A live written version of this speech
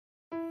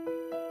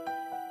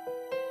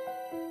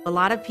A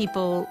lot of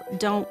people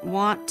don't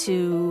want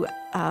to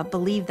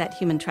believe that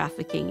human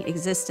trafficking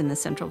exists in the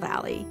Central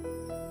Valley.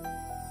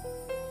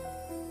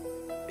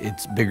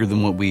 It's bigger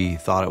than what we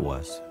thought it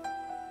was.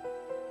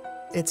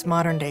 It's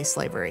modern-day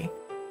slavery.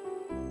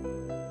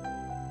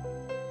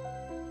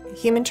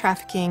 Human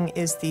trafficking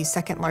is the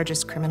second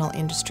largest criminal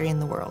industry in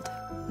the world.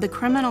 The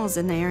criminals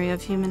in the area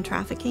of human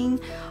trafficking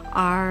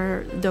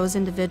are those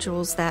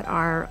individuals that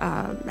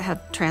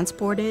have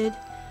transported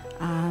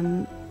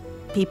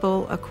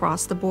people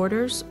across the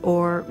borders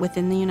or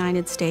within the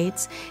United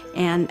States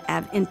and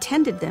have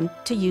intended them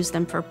to use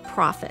them for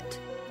profit.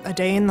 A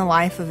day in the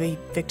life of a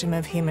victim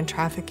of human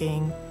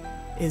trafficking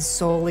is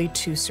solely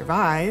to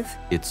survive.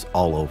 It's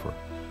all over.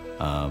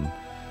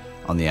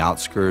 On the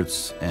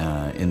outskirts,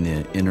 in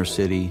the inner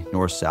city,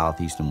 north,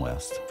 south, east, and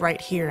west. Right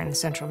here in the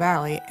Central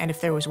Valley, and if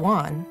there was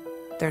one,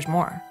 there's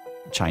more.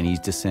 Chinese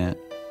descent,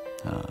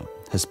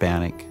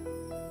 Hispanic,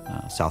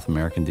 South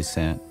American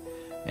descent,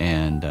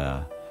 and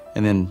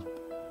then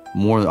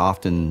more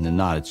often than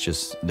not, it's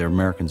just they're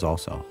Americans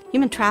also.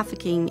 Human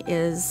trafficking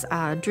is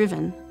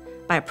driven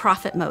by a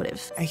profit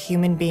motive. A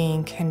human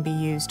being can be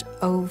used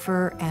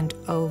over and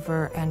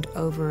over and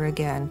over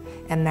again,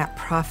 and that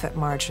profit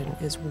margin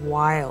is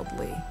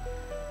wildly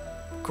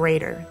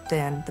greater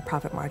than the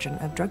profit margin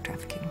of drug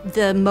trafficking.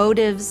 The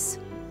motives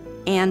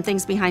and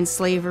things behind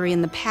slavery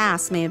in the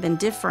past may have been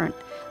different,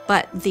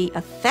 but the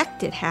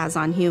effect it has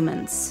on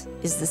humans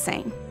is the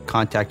same.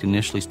 Contact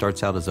initially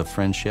starts out as a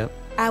friendship.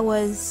 I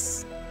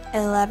was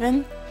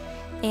 11,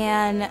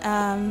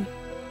 and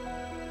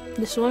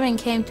this woman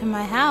came to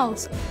my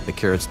house. The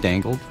carrot's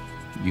dangled.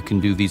 You can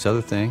do these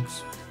other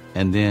things,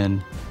 and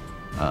then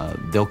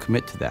they'll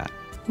commit to that.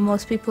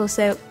 Most people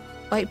say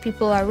white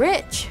people are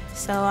rich,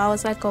 so I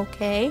was like,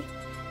 okay.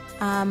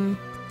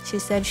 She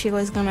said she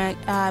was gonna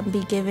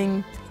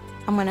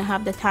I'm gonna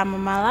have the time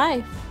of my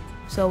life.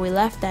 So we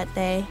left that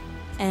day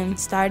and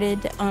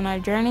started on our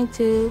journey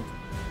to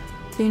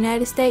the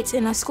United States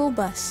in a school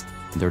bus.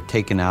 They're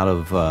taken out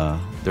of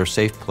their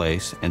safe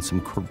place, and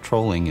some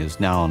controlling is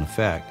now in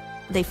effect.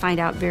 They find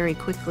out very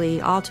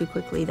quickly, all too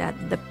quickly,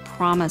 that the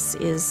promise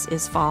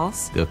is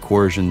false. The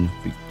coercion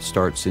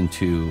starts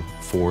into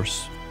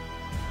force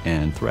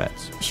and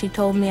threats. She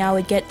told me I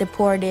would get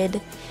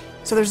deported.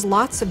 So there's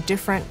lots of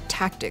different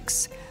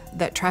tactics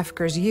that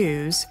traffickers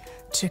use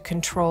to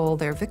control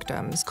their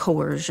victims.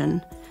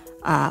 Coercion,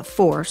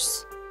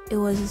 force. It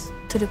was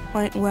to the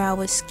point where I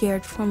was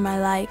scared for my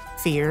life.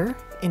 Fear,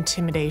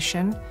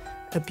 intimidation,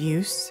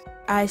 abuse.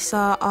 I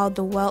saw all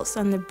the welts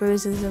and the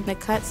bruises and the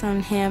cuts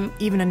on him.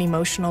 Even an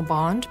emotional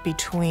bond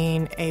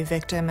between a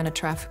victim and a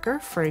trafficker.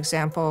 For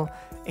example,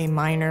 a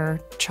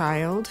minor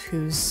child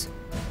who's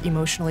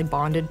emotionally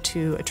bonded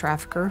to a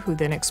trafficker who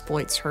then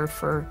exploits her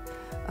for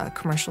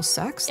commercial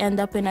sex. End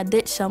up in a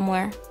ditch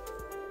somewhere,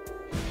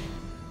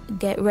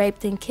 get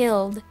raped and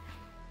killed.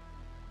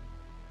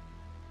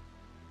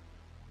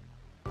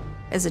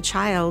 As a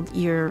child,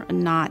 you're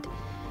not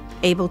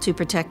able to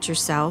protect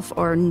yourself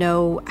or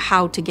know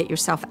how to get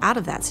yourself out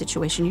of that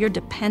situation. You're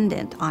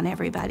dependent on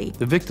everybody.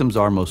 The victims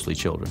are mostly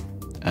children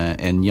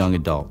and young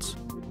adults.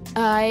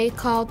 I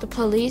called the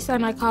police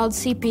and I called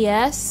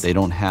CPS. They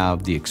don't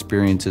have the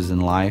experiences in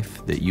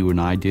life that you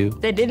and I do.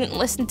 They didn't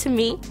listen to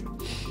me.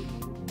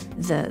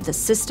 The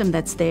system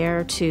that's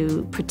there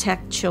to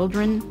protect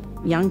children,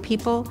 young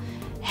people,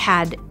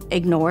 had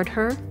ignored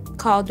her.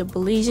 Called the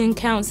Belizean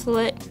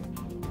consulate.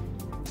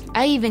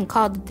 I even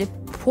called the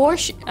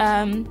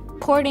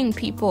deporting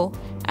people,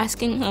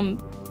 asking them,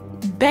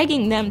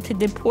 begging them to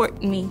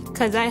deport me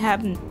because I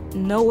have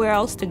nowhere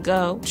else to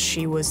go.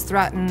 She was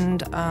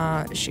threatened,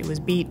 she was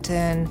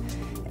beaten,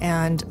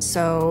 and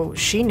so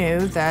she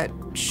knew that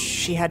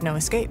she had no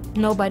escape.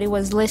 Nobody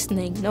was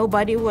listening.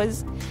 Nobody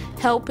was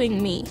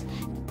helping me.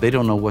 They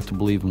don't know what to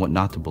believe and what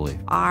not to believe.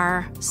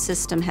 Our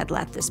system had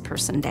let this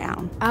person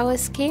down. I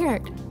was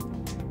scared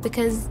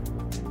because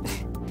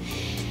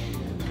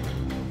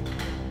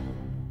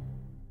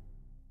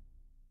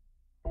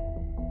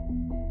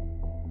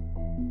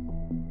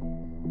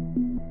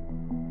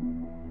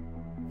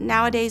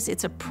nowadays,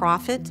 it's a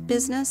profit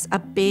business, a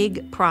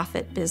big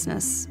profit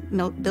business,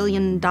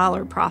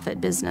 billion-dollar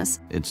profit business.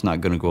 It's not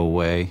going to go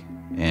away,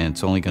 and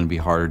it's only going to be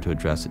harder to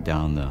address it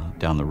down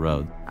the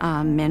road.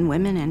 Men,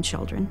 women, and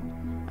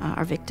children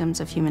are victims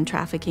of human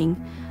trafficking.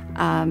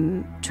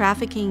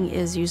 Trafficking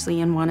is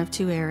usually in one of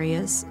two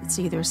areas. It's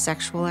either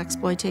sexual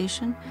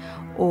exploitation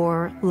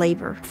or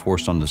labor.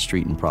 Forced on the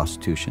street and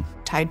prostitution.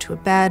 Tied to a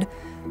bed,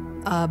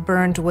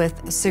 burned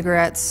with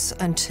cigarettes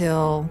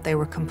until they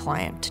were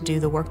compliant to do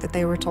the work that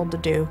they were told to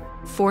do.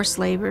 Forced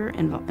labor,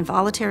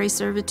 involuntary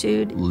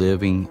servitude.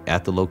 Living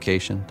at the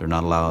location. They're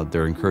not allowed,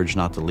 they're encouraged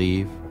not to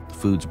leave.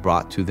 Food's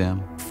brought to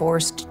them.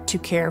 Forced to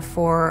care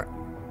for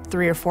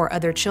 3 or 4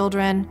 other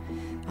children,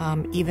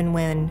 even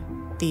when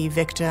the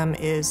victim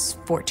is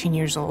 14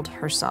 years old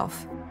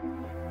herself.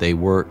 They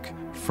work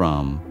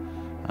from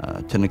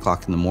 10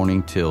 o'clock in the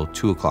morning till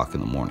 2 o'clock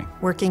in the morning.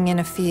 Working in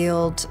a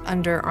field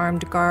under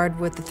armed guard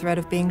with the threat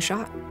of being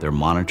shot. They're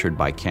monitored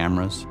by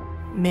cameras.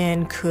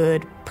 men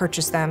could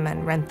purchase them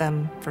and rent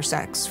them for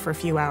sex for a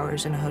few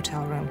hours in a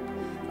hotel room,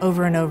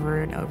 over and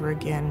over and over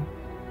again,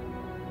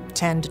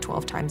 10 to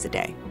 12 times a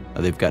day.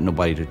 They've got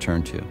nobody to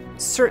turn to.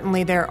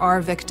 Certainly there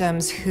are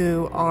victims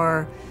who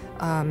are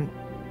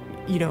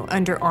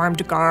under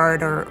armed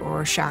guard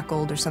or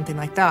shackled or something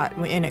like that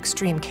in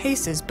extreme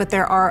cases, but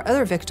there are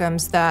other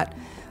victims that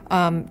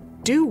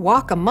do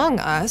walk among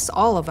us,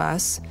 all of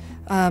us,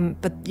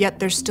 but yet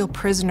they're still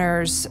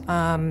prisoners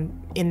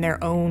in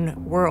their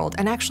own world.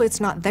 And actually, it's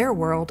not their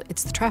world,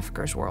 it's the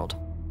trafficker's world.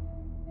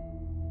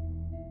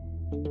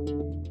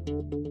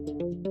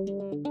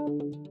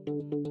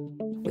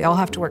 We all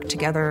have to work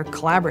together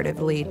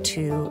collaboratively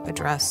to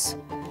address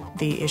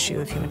the issue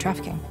of human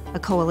trafficking. A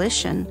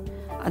coalition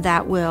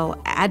that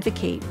will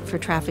advocate for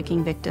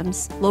trafficking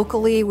victims.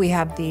 Locally, we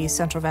have the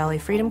Central Valley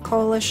Freedom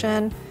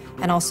Coalition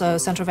and also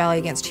Central Valley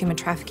Against Human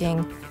Trafficking,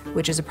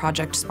 which is a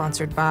project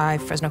sponsored by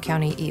Fresno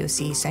County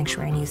EOC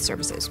Sanctuary and Youth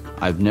Services.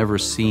 I've never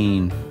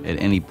seen at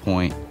any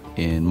point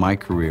in my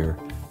career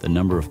the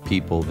number of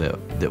people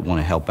that want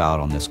to help out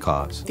on this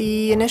cause.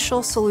 The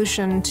initial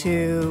solution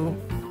to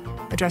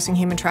addressing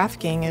human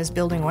trafficking is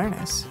building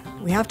awareness.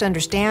 We have to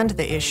understand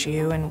the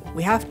issue, and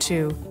we have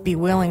to be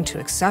willing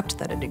to accept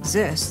that it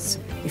exists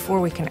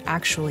before we can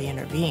actually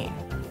intervene.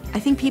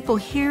 I think people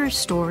hear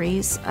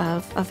stories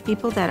of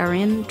people that are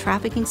in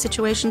trafficking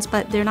situations,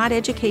 but they're not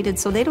educated,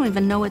 so they don't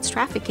even know it's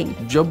trafficking.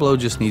 Joe Blow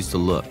just needs to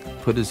look,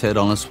 put his head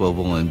on a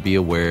swivel, and be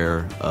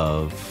aware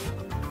of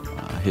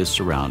his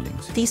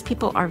surroundings. These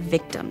people are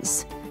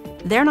victims.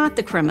 They're not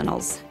the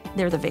criminals,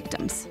 they're the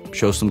victims.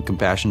 Show some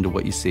compassion to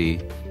what you see,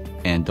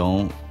 and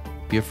don't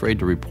be afraid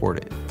to report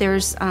it.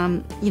 There's,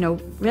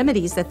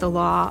 remedies that the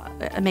law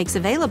makes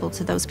available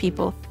to those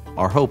people.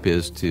 Our hope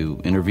is to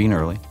intervene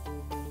early,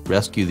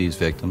 rescue these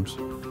victims.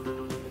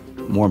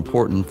 More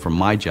important for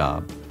my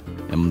job,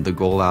 and the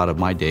goal out of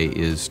my day,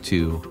 is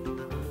to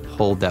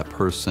hold that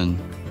person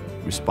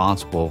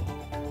responsible,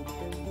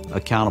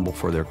 accountable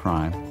for their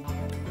crime,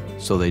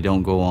 so they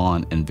don't go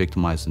on and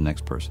victimize the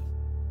next person.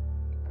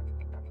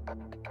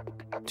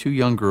 2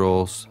 young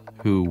girls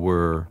who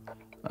were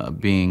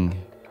being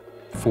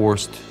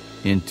forced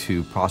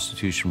into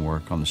prostitution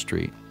work on the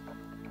street.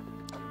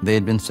 They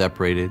had been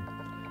separated,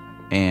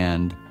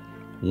 and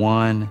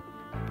one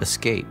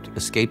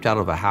escaped out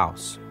of a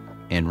house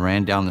and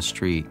ran down the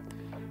street,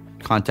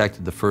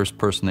 contacted the first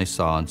person they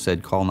saw and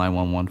said, "Call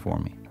 911 for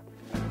me."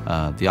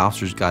 The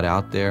officers got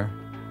out there,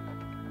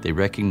 they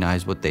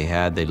recognized what they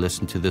had, they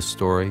listened to this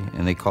story,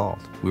 and they called.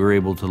 We were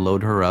able to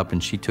load her up,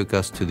 and she took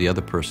us to the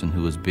other person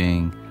who was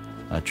being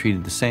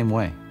treated the same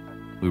way.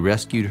 We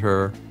rescued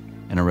her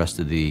and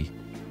arrested the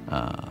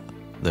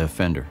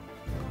offender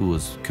who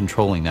was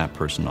controlling that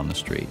person on the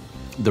street.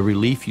 The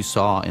relief you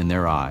saw in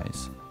their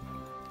eyes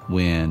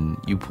when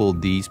you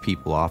pulled these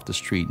people off the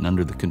street and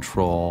under the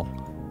control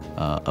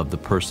of the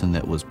person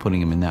that was putting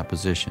them in that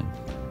position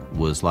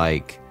was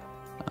like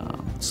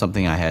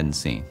something I hadn't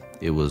seen.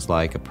 It was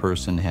like a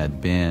person had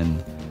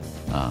been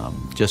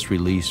just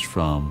released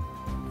from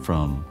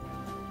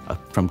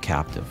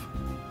captive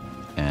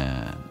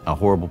and a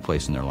horrible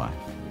place in their life.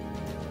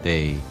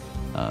 They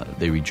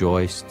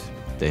rejoiced,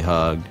 they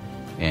hugged,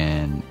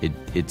 and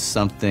it's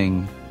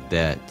something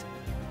that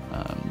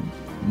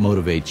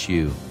motivates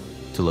you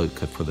to look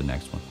for the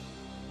next one.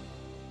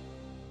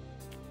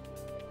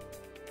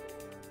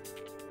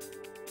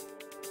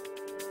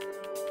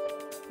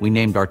 We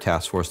named our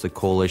task force the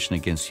Coalition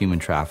Against Human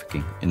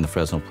Trafficking in the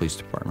Fresno Police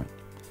Department.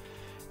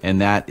 And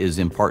that is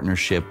in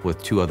partnership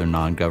with 2 other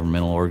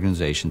non-governmental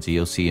organizations,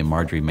 EOC and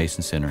Marjorie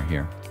Mason Center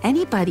here.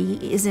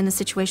 Anybody is in a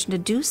situation to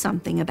do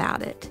something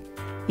about it,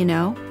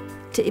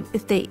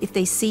 if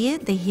they see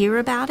it, they hear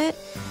about it,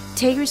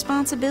 take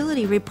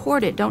responsibility,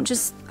 report it. Don't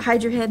just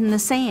hide your head in the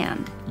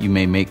sand. You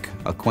may make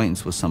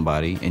acquaintance with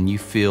somebody and you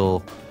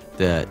feel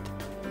that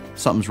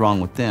something's wrong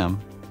with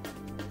them.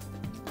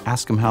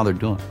 Ask them how they're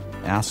doing.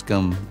 Ask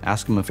them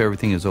if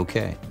everything is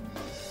okay.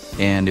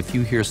 And if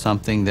you hear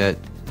something that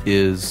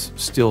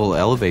still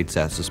elevates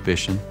that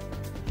suspicion,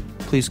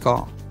 please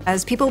call.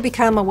 As people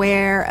become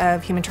aware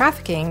of human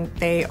trafficking,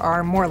 they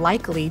are more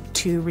likely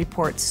to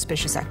report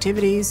suspicious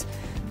activities,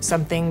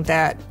 something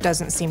that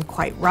doesn't seem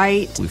quite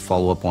right. We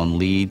follow up on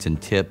leads and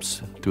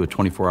tips through a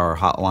 24-hour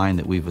hotline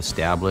that we've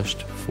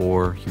established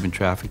for human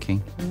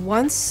trafficking.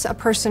 Once a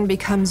person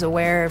becomes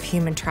aware of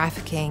human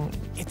trafficking,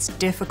 it's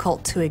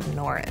difficult to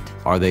ignore it.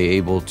 Are they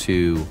able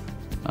to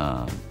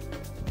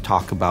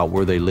talk about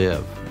where they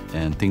live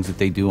and things that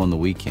they do on the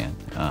weekend,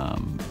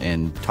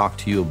 and talk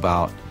to you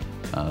about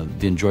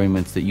the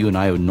enjoyments that you and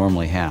I would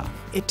normally have?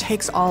 It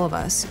takes all of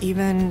us,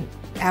 even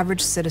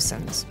average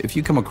citizens. If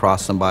you come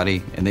across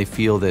somebody and they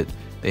feel that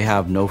they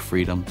have no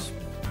freedoms,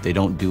 they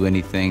don't do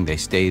anything, they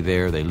stay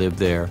there, they live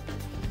there,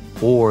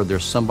 or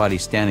there's somebody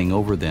standing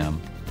over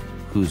them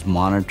who's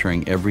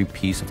monitoring every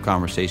piece of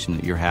conversation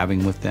that you're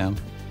having with them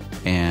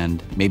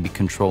and maybe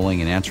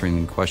controlling and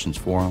answering questions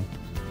for them,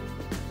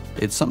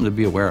 it's something to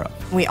be aware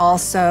of. We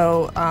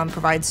also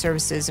provide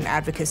services and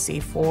advocacy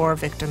for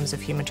victims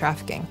of human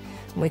trafficking.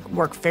 We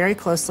work very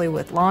closely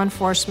with law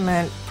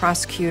enforcement,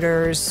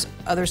 prosecutors,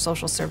 other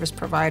social service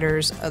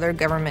providers, other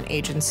government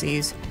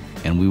agencies.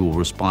 And we will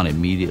respond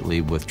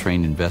immediately with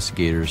trained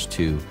investigators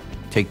to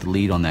take the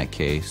lead on that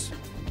case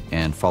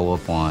and follow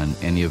up on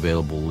any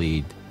available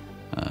lead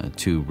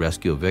to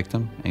rescue a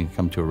victim and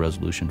come to a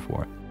resolution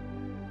for it.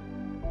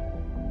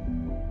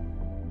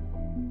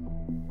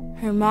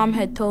 Her mom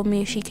had told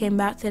me if she came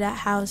back to that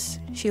house,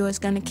 she was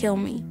gonna kill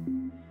me.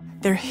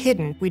 They're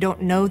hidden. We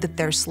don't know that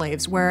they're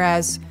slaves,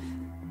 whereas,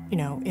 you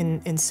know,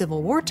 in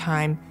Civil War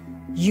time,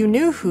 you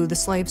knew who the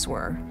slaves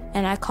were.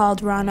 And I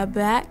called Rana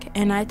back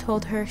and I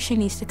told her she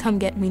needs to come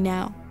get me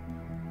now.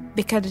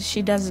 Because if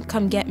she doesn't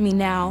come get me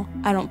now,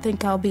 I don't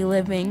think I'll be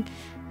living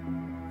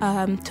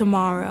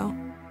tomorrow.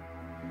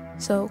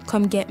 So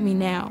come get me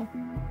now.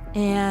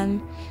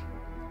 And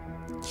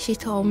she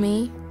told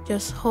me,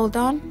 just hold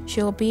on,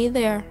 she'll be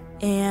there.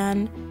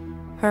 And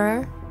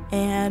her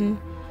and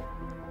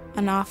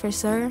an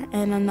officer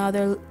and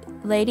another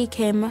lady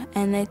came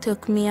and they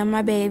took me and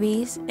my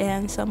babies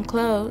and some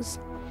clothes.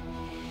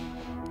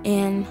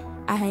 And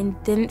I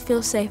didn't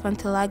feel safe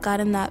until I got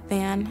in that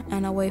van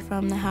and away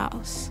from the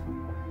house.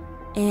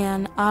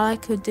 And all I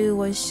could do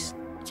was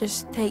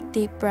just take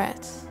deep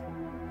breaths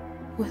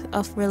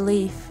of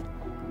relief,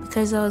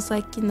 because I was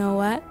like, you know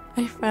what?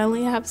 I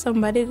finally have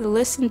somebody to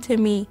listen to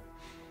me.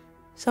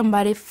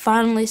 Somebody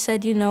finally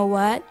said, you know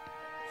what?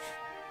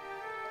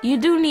 You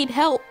do need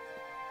help.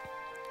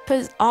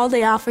 Because all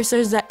the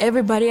officers, that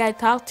everybody I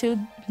talked to,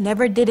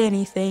 never did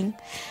anything.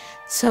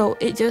 So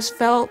it just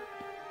felt,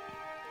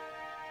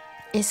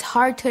 it's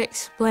hard to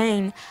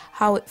explain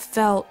how it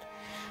felt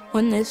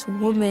when this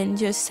woman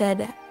just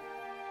said,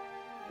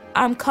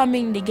 I'm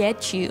coming to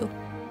get you.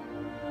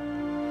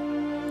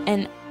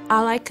 And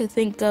all I could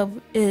think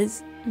of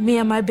is me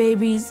and my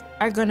babies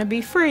are gonna be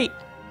free.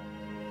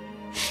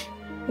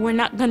 We're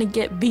not gonna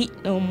get beat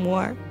no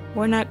more.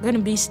 We're not gonna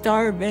be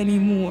starved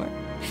anymore.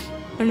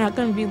 We're not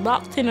gonna be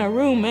locked in a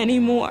room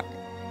anymore.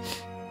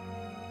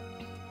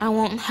 I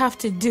won't have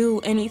to do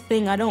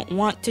anything I don't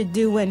want to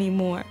do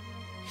anymore.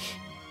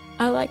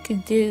 All I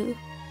could do,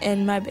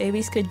 and my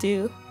babies could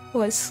do,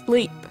 was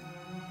sleep.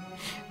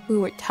 We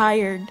were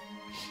tired.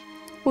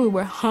 We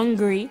were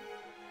hungry.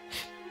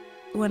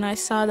 When I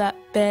saw that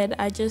bed,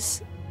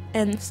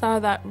 and saw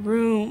that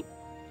room,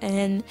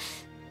 and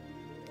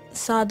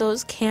saw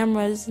those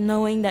cameras,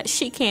 knowing that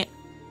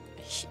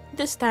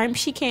this time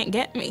she can't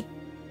get me.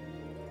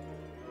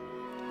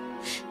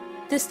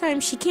 This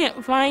time she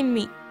can't find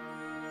me.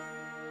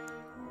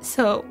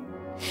 So,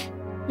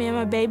 me and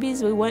my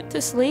babies, we went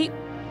to sleep.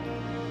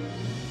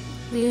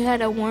 We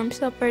had a warm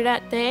supper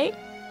that day.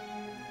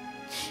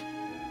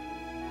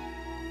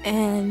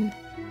 And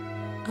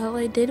all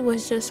I did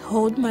was just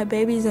hold my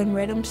babies and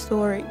read them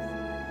stories.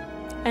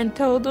 And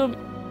told them,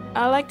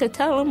 all I could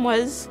tell them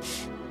was,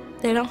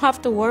 they don't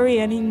have to worry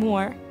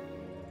anymore.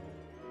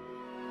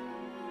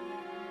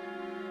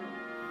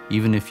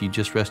 Even if you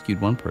just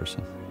rescued one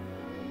person,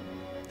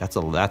 that's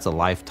a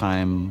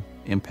lifetime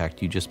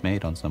impact you just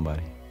made on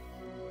somebody.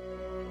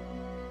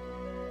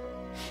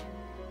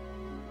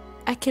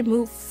 I can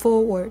move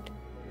forward.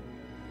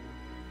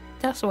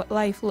 That's what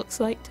life looks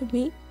like to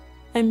me.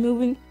 I'm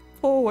moving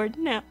forward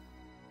now.